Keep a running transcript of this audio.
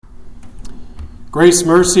Grace,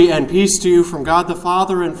 mercy, and peace to you from God the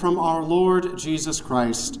Father and from our Lord Jesus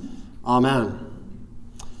Christ. Amen.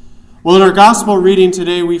 Well, in our gospel reading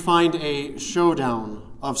today, we find a showdown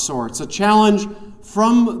of sorts, a challenge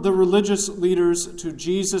from the religious leaders to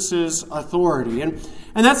Jesus' authority. And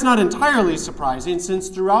that's not entirely surprising, since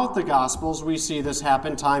throughout the Gospels we see this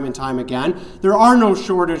happen time and time again. There are no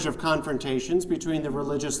shortage of confrontations between the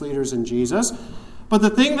religious leaders and Jesus. But the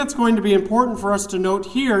thing that's going to be important for us to note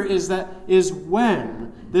here is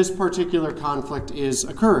when this particular conflict is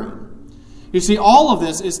occurring. You see, all of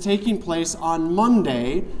this is taking place on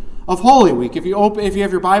Monday of Holy Week. If you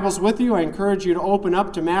have your Bibles with you, I encourage you to open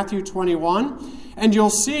up to Matthew 21, and you'll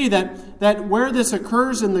see that where this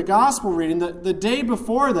occurs in the gospel reading, the day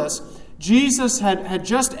before this, Jesus had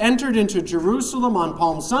just entered into Jerusalem on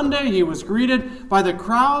Palm Sunday. He was greeted by the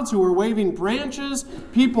crowds who were waving branches,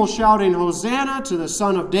 people shouting, "Hosanna to the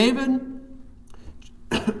Son of David."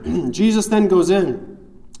 Jesus then goes in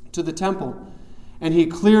to the temple, and he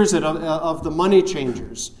clears it of the money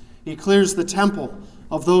changers. He clears the temple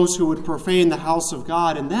of those who would profane the house of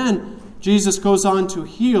God. And then Jesus goes on to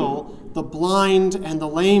heal the blind and the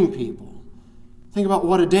lame people. Think about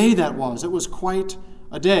what a day that was. It was quite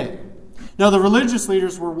a day. Now, the religious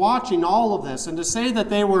leaders were watching all of this, and to say that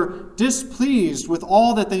they were displeased with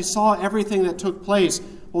all that they saw, everything that took place,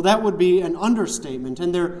 well, that would be an understatement.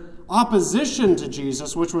 And their opposition to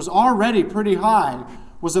Jesus, which was already pretty high,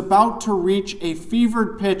 was about to reach a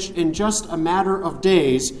fevered pitch in just a matter of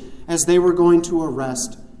days as they were going to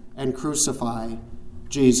arrest and crucify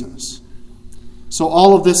Jesus. So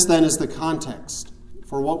all of this then is the context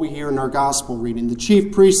for what we hear in our gospel reading. The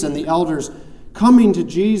chief priests and the elders coming to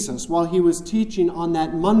Jesus while he was teaching on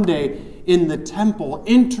that Monday in the temple,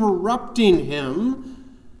 interrupting him,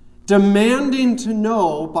 demanding to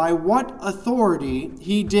know by what authority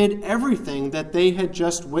he did everything that they had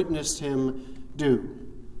just witnessed him do.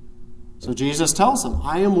 So Jesus tells them,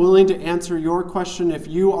 "I am willing to answer your question if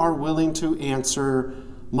you are willing to answer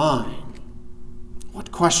mine."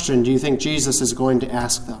 What question do you think Jesus is going to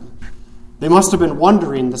ask them? They must have been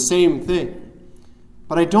wondering the same thing.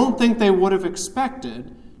 But I don't think they would have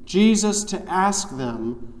expected Jesus to ask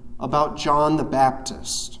them about John the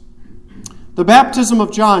Baptist. The baptism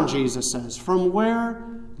of John, Jesus says, from where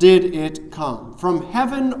did it come? From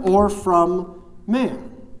heaven or from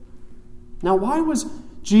man? Now, why was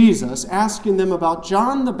Jesus asking them about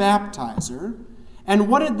John the Baptizer, and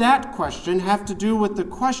what did that question have to do with the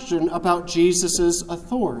question about Jesus'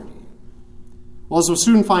 authority? Well, as we'll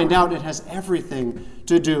soon find out, it has everything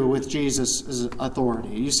to do with Jesus'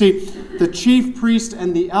 authority. You see, the chief priest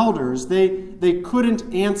and the elders, they couldn't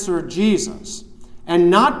answer Jesus. And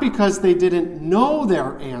not because they didn't know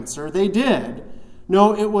their answer, they did.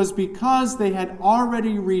 No, it was because they had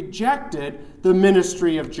already rejected the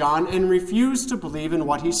ministry of John and refused to believe in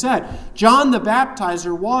what he said. John the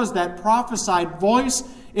Baptizer was that prophesied voice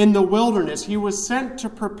in the wilderness. He was sent to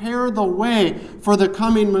prepare the way for the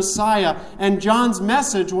coming Messiah. And John's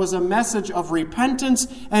message was a message of repentance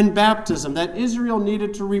and baptism, that Israel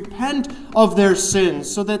needed to repent of their sins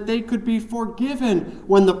so that they could be forgiven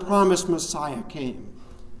when the promised Messiah came.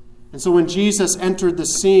 And so when Jesus entered the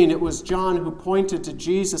scene, it was John who pointed to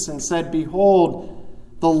Jesus and said, "Behold,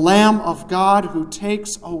 the Lamb of God who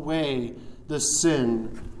takes away the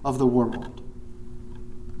sin of the world."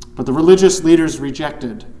 But the religious leaders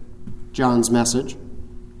rejected John's message.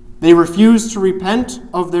 They refused to repent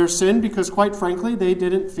of their sin because, quite frankly, they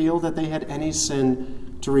didn't feel that they had any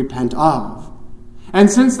sin to repent of.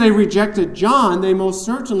 And since they rejected John, they most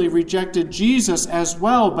certainly rejected Jesus as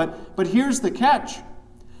well. But here's the catch.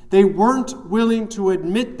 They weren't willing to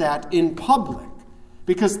admit that in public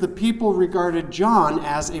because the people regarded John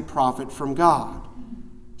as a prophet from God.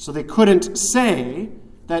 So they couldn't say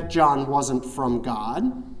that John wasn't from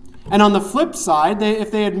God. And on the flip side,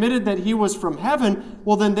 if they admitted that he was from heaven,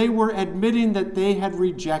 well, then they were admitting that they had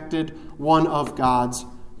rejected one of God's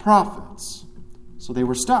prophets. So they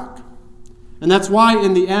were stuck. And that's why,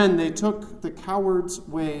 in the end, they took the coward's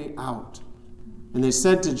way out. And they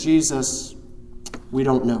said to Jesus, "We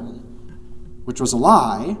don't know," which was a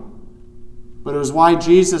lie, but it was why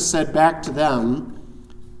Jesus said back to them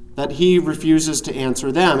that he refuses to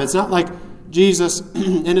answer them. It's not like Jesus,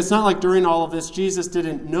 and it's not like during all of this, Jesus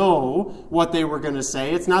didn't know what they were going to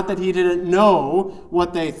say. It's not that he didn't know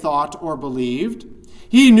what they thought or believed.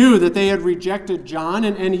 He knew that they had rejected John,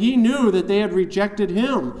 and he knew that they had rejected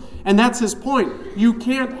him. And that's his point. You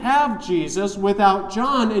can't have Jesus without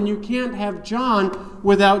John, and you can't have John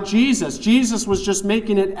without Jesus. Jesus was just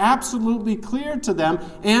making it absolutely clear to them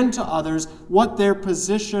and to others what their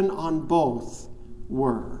position on both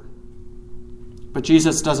were. But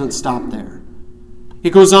Jesus doesn't stop there. He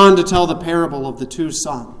goes on to tell the parable of the two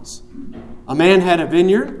sons. A man had a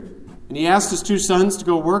vineyard, and he asked his two sons to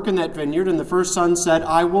go work in that vineyard, and the first son said,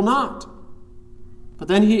 "I will not." But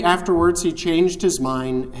then afterwards he changed his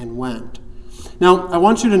mind and went. Now, I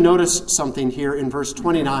want you to notice something here in verse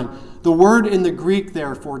 29. The word in the Greek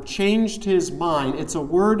there for changed his mind, it's a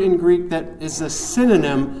word in Greek that is a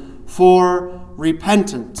synonym for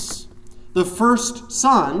repentance. The first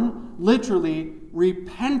son literally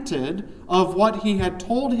repented of what he had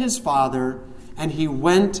told his father, and he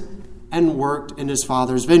went and worked in his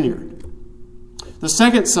father's vineyard. The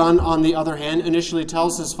second son, on the other hand, initially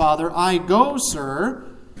tells his father, "I go, sir,"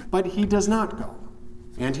 but he does not go,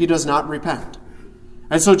 and he does not repent.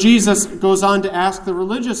 And so Jesus goes on to ask the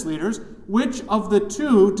religious leaders, which of the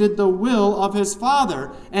two did the will of his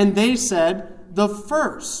father? And they said, the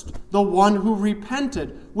first, the one who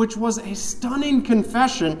repented, which was a stunning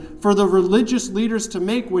confession for the religious leaders to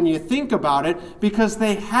make when you think about it, because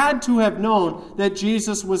they had to have known that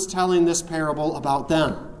Jesus was telling this parable about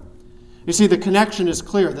them. You see, the connection is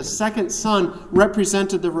clear. The second son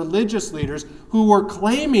represented the religious leaders who were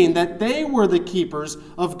claiming that they were the keepers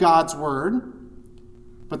of God's word,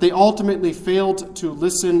 but they ultimately failed to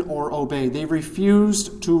listen or obey. They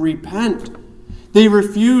refused to repent. They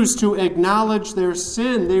refused to acknowledge their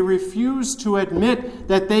sin. They refused to admit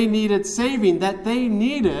that they needed saving, that they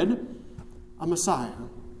needed a Messiah.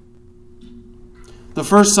 The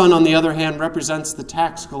first son, on the other hand, represents the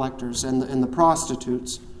tax collectors and the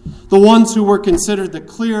prostitutes, the ones who were considered the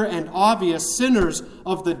clear and obvious sinners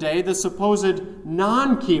of the day, the supposed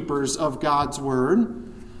non-keepers of God's word.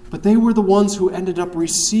 But they were the ones who ended up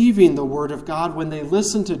receiving the word of God when they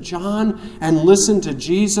listened to John and listened to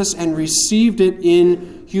Jesus and received it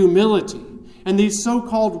in humility. And these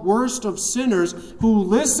so-called worst of sinners who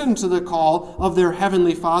listened to the call of their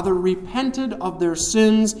heavenly Father repented of their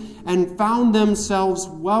sins and found themselves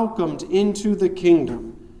welcomed into the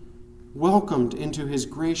kingdom, welcomed into his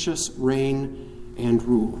gracious reign and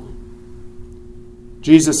rule.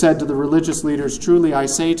 Jesus said to the religious leaders, "Truly I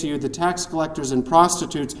say to you, the tax collectors and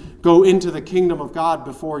prostitutes go into the kingdom of God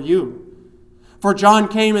before you. For John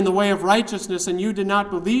came in the way of righteousness, and you did not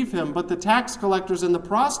believe him, but the tax collectors and the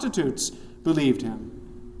prostitutes believed him."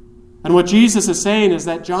 And what Jesus is saying is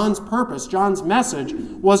that John's purpose, John's message,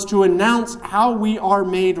 was to announce how we are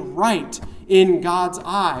made right in God's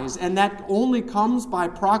eyes. And that only comes by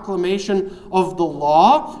proclamation of the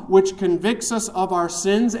law, which convicts us of our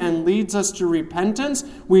sins and leads us to repentance.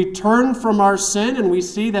 We turn from our sin and we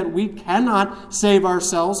see that we cannot save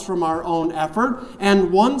ourselves from our own effort.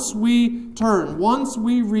 And once we turn, once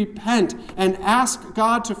we repent and ask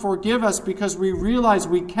God to forgive us because we realize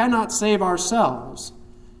we cannot save ourselves,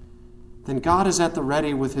 then God is at the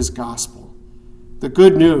ready with his gospel. The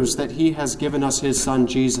good news that he has given us his son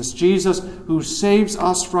Jesus. Jesus, who saves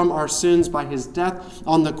us from our sins by his death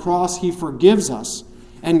on the cross. He forgives us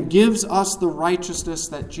and gives us the righteousness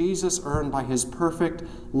that Jesus earned by his perfect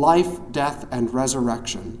life, death, and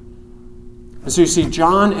resurrection. And so you see,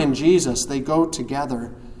 John and Jesus, they go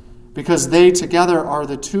together because they together are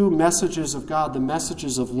the two messages of God, the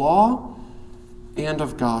messages of law and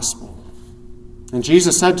of gospel. And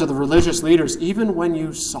Jesus said to the religious leaders, even when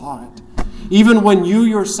you saw it, even when you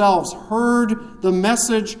yourselves heard the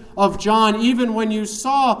message of John, even when you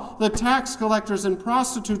saw the tax collectors and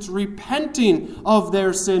prostitutes repenting of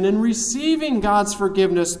their sin and receiving God's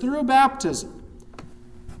forgiveness through baptism,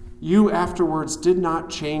 you afterwards did not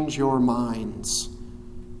change your minds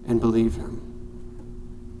and believe him.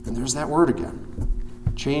 And there's that word again.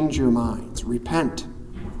 Change your minds. Repent.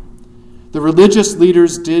 The religious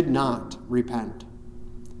leaders did not repent.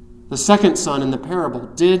 The second son in the parable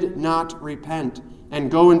did not repent and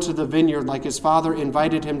go into the vineyard like his father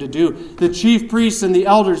invited him to do. The chief priests and the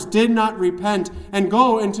elders did not repent and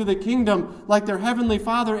go into the kingdom like their heavenly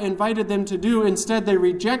Father invited them to do. Instead, they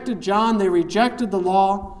rejected John, they rejected the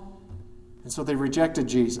law, and so they rejected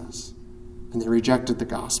Jesus, and they rejected the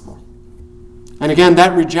gospel. And again,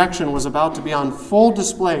 that rejection was about to be on full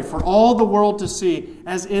display for all the world to see,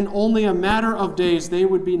 as in only a matter of days they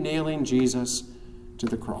would be nailing Jesus to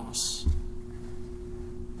the cross.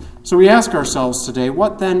 So we ask ourselves today,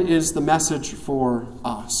 what then is the message for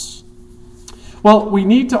us? Well, we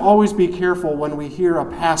need to always be careful when we hear a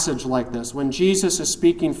passage like this, when Jesus is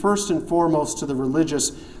speaking first and foremost to the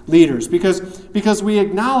religious leaders, because we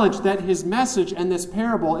acknowledge that his message and this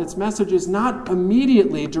parable, its message is not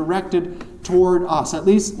immediately directed toward us, at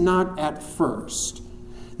least not at first.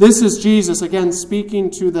 This is Jesus, again, speaking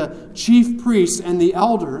to the chief priests and the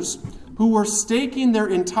elders who were staking their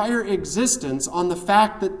entire existence on the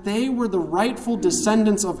fact that they were the rightful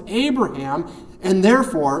descendants of Abraham and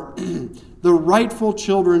therefore the rightful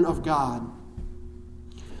children of God.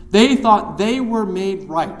 They thought they were made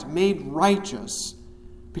right, made righteous,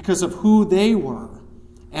 because of who they were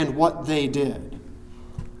and what they did.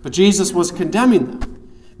 But Jesus was condemning them,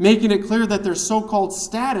 making it clear that their so-called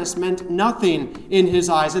status meant nothing in his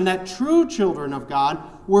eyes, and that true children of God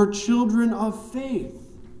were children of faith.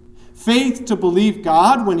 Faith to believe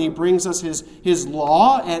God when he brings us his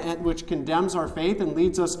law, and which condemns our faith and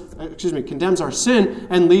leads us, condemns our sin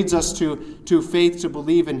and leads us to faith to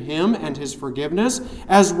believe in him and his forgiveness,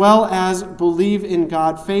 as well as believe in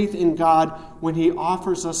God, faith in God when he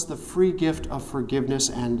offers us the free gift of forgiveness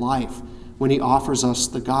and life, when he offers us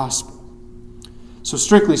the gospel. So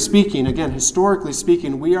strictly speaking, again, historically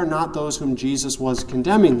speaking, we are not those whom Jesus was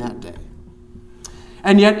condemning that day.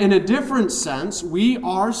 And yet, in a different sense, we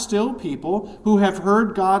are still people who have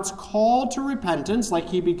heard God's call to repentance, like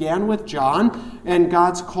he began with John, and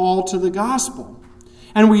God's call to the gospel.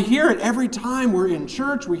 And we hear it every time we're in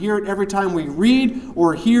church. We hear it every time we read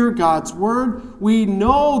or hear God's word. We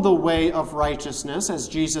know the way of righteousness, as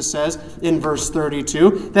Jesus says in verse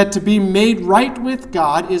 32, that to be made right with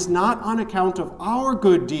God is not on account of our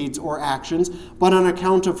good deeds or actions, but on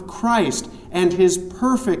account of Christ and his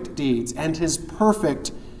perfect deeds and his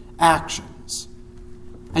perfect actions.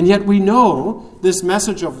 And yet we know this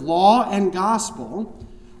message of law and gospel.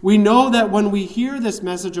 We know that when we hear this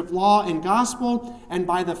message of law and gospel, and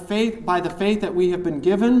by the faith that we have been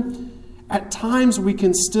given, at times we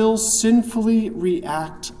can still sinfully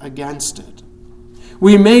react against it.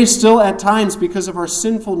 We may still at times, because of our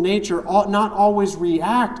sinful nature, not always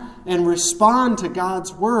react and respond to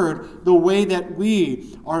God's word the way that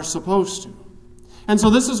we are supposed to. And so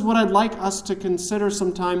this is what I'd like us to consider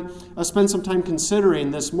spend some time considering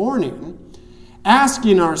this morning,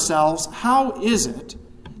 asking ourselves, how is it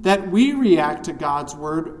that we react to God's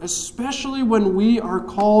word, especially when we are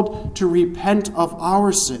called to repent of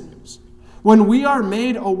our sins, when we are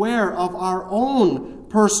made aware of our own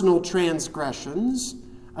personal transgressions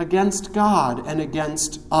against God and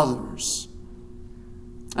against others?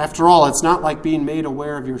 After all, it's not like being made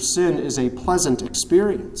aware of your sin is a pleasant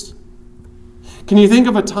experience. Can you think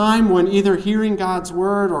of a time when either hearing God's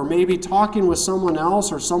word or maybe talking with someone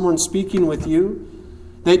else or someone speaking with you,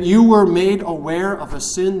 that you were made aware of a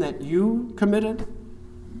sin that you committed?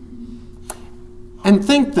 And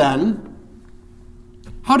think then,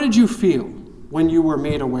 how did you feel when you were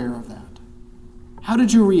made aware of that? How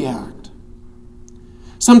did you react?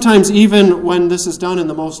 Sometimes even when this is done in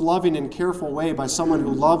the most loving and careful way by someone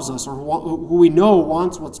who loves us or who we know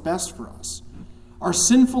wants what's best for us, our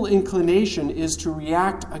sinful inclination is to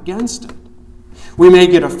react against it. We may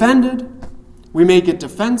get offended. We may get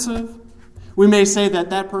defensive. We may say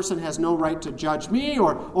that person has no right to judge me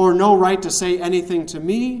or no right to say anything to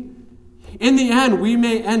me. In the end, we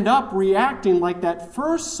may end up reacting like that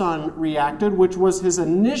first son reacted, which was his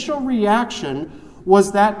initial reaction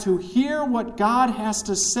was that to hear what God has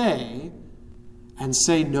to say and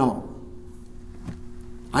say no.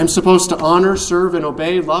 I'm supposed to honor, serve, and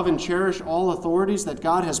obey, love, and cherish all authorities that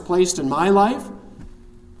God has placed in my life?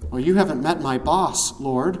 Well, you haven't met my boss,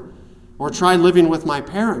 Lord, or tried living with my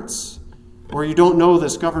parents, or you don't know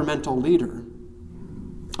this governmental leader.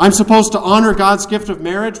 I'm supposed to honor God's gift of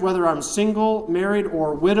marriage, whether I'm single, married,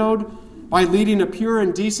 or widowed, by leading a pure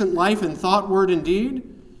and decent life in thought, word, and deed.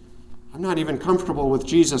 I'm not even comfortable with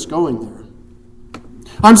Jesus going there.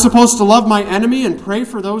 I'm supposed to love my enemy and pray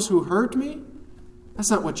for those who hurt me. That's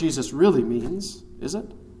not what Jesus really means, is it?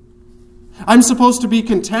 I'm supposed to be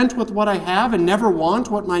content with what I have and never want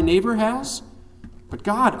what my neighbor has. But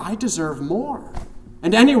God, I deserve more.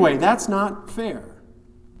 And anyway, that's not fair.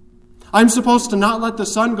 I'm supposed to not let the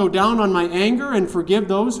sun go down on my anger and forgive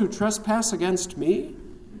those who trespass against me.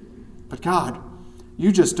 But God,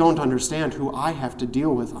 you just don't understand who I have to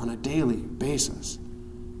deal with on a daily basis.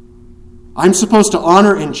 I'm supposed to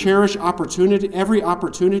honor and cherish every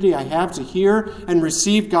opportunity I have to hear and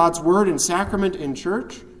receive God's word and sacrament in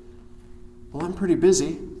church. Well, I'm pretty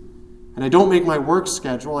busy, and I don't make my work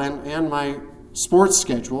schedule and my sports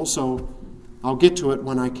schedule, so I'll get to it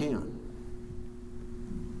when I can.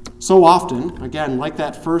 So often, again, like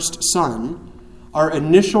that first son, our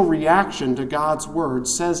initial reaction to God's word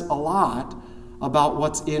says a lot about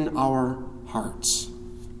what's in our hearts.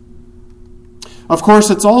 Of course,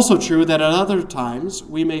 it's also true that at other times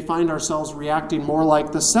we may find ourselves reacting more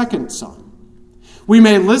like the second son. We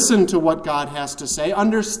may listen to what God has to say,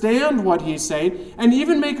 understand what he's saying, and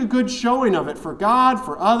even make a good showing of it for God,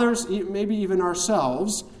 for others, maybe even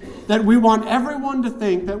ourselves, that we want everyone to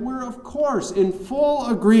think that we're, of course, in full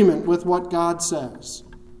agreement with what God says.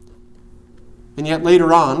 And yet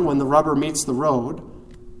later on, when the rubber meets the road,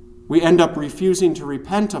 we end up refusing to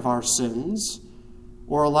repent of our sins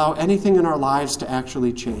or allow anything in our lives to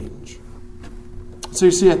actually change. So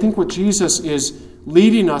you see, I think what Jesus is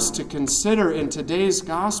leading us to consider in today's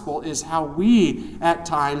gospel is how we, at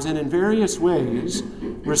times and in various ways,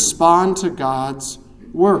 respond to God's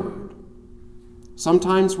word.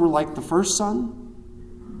 Sometimes we're like the first son,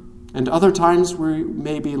 and other times we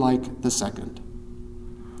may be like the second.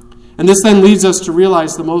 And this then leads us to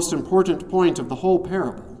realize the most important point of the whole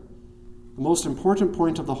parable. The most important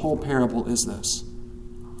point of the whole parable is this: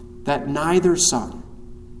 that neither son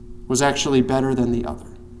was actually better than the other,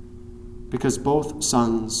 because both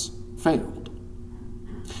sons failed.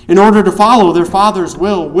 In order to follow their father's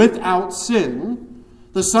will without sin,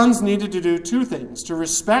 the sons needed to do two things: to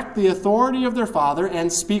respect the authority of their father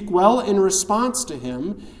and speak well in response to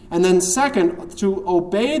him, and then second, to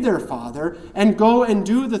obey their father and go and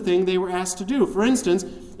do the thing they were asked to do. For instance,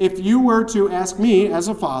 if you were to ask me as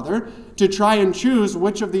a father to try and choose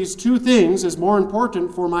which of these two things is more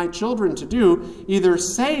important for my children to do, either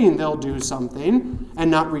saying they'll do something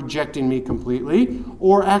and not rejecting me completely,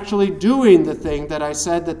 or actually doing the thing that I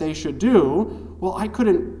said that they should do, well, I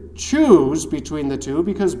couldn't choose between the two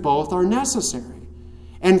because both are necessary.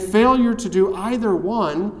 And failure to do either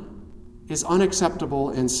one is unacceptable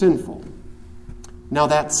and sinful. Now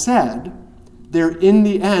that said, there in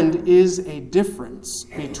the end is a difference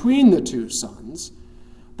between the two sons,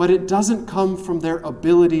 but it doesn't come from their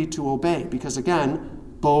ability to obey, because again,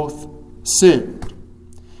 both sinned.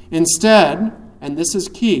 Instead, and this is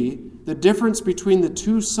key, the difference between the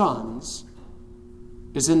two sons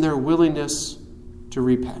is in their willingness to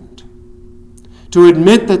repent, to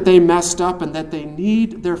admit that they messed up and that they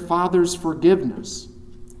need their father's forgiveness.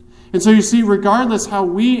 And so you see, regardless how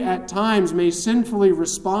we at times may sinfully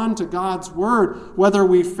respond to God's word, whether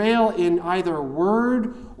we fail in either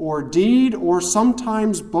word or deed, or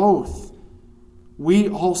sometimes both, we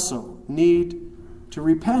also need to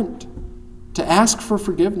repent, to ask for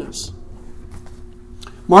forgiveness.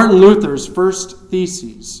 Martin Luther's first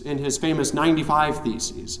theses in his famous 95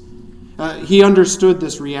 Theses, he understood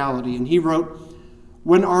this reality, and he wrote,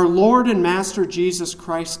 "When our Lord and Master Jesus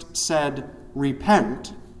Christ said,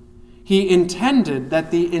 'Repent,' he intended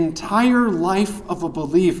that the entire life of a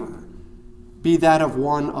believer be that of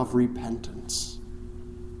one of repentance."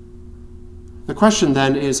 The question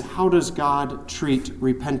then is, how does God treat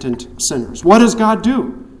repentant sinners? What does God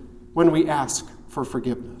do when we ask for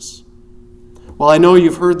forgiveness? Well, I know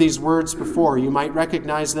you've heard these words before. You might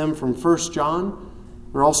recognize them from 1 John.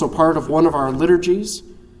 They're also part of one of our liturgies.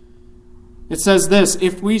 It says this: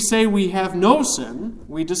 "If we say we have no sin,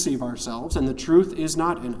 we deceive ourselves, and the truth is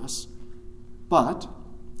not in us. But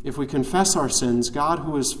if we confess our sins, God,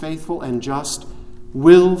 who is faithful and just,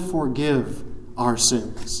 will forgive our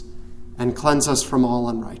sins and cleanse us from all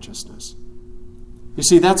unrighteousness." You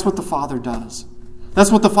see, that's what the Father does.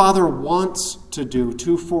 That's what the Father wants to do,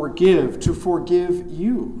 to forgive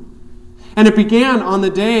you. And it began on the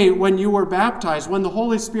day when you were baptized, when the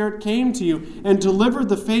Holy Spirit came to you and delivered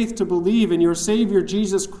the faith to believe in your Savior,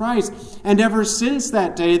 Jesus Christ. And ever since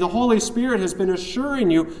that day, the Holy Spirit has been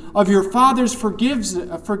assuring you of your Father's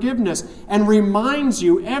forgiveness and reminds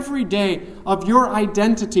you every day of your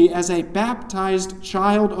identity as a baptized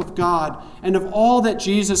child of God and of all that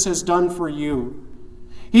Jesus has done for you.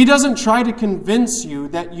 He doesn't try to convince you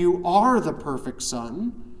that you are the perfect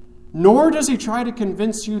son, nor does he try to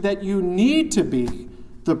convince you that you need to be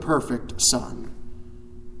the perfect son.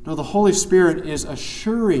 No, the Holy Spirit is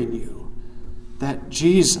assuring you that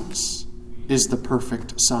Jesus is the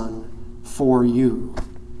perfect son for you,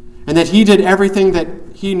 and that he did everything that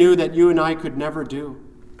he knew that you and I could never do.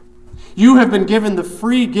 You have been given the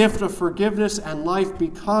free gift of forgiveness and life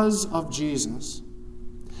because of Jesus.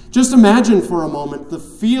 Just imagine for a moment the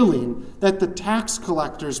feeling that the tax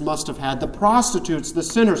collectors must have had, the prostitutes, the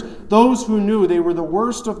sinners, those who knew they were the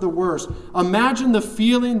worst of the worst. Imagine the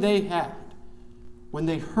feeling they had when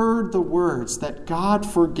they heard the words that God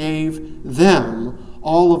forgave them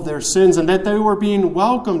all of their sins and that they were being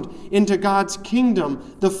welcomed into God's kingdom,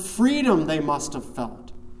 the freedom they must have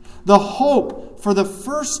felt, the hope for the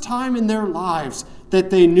first time in their lives that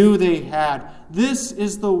they knew they had. This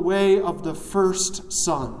is the way of the first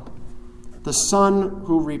son, the son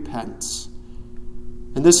who repents.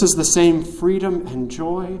 And this is the same freedom and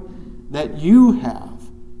joy that you have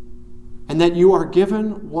and that you are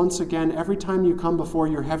given once again every time you come before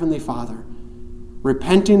your Heavenly Father,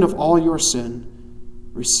 repenting of all your sin,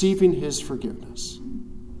 receiving his forgiveness.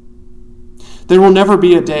 There will never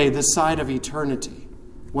be a day this side of eternity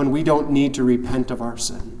when we don't need to repent of our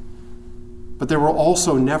sin. But there will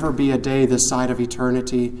also never be a day this side of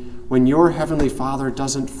eternity when your Heavenly Father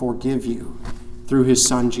doesn't forgive you through his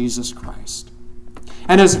Son, Jesus Christ.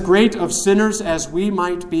 And as great of sinners as we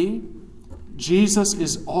might be, Jesus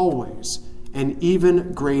is always an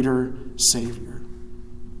even greater Savior.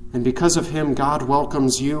 And because of him, God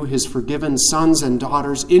welcomes you, his forgiven sons and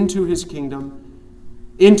daughters, into his kingdom,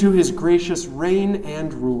 into his gracious reign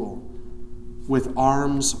and rule, with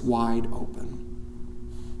arms wide open.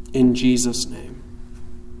 In Jesus' name,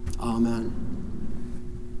 amen.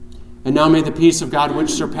 And now may the peace of God, which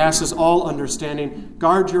surpasses all understanding,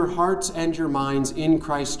 guard your hearts and your minds in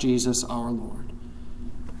Christ Jesus our Lord.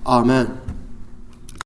 Amen.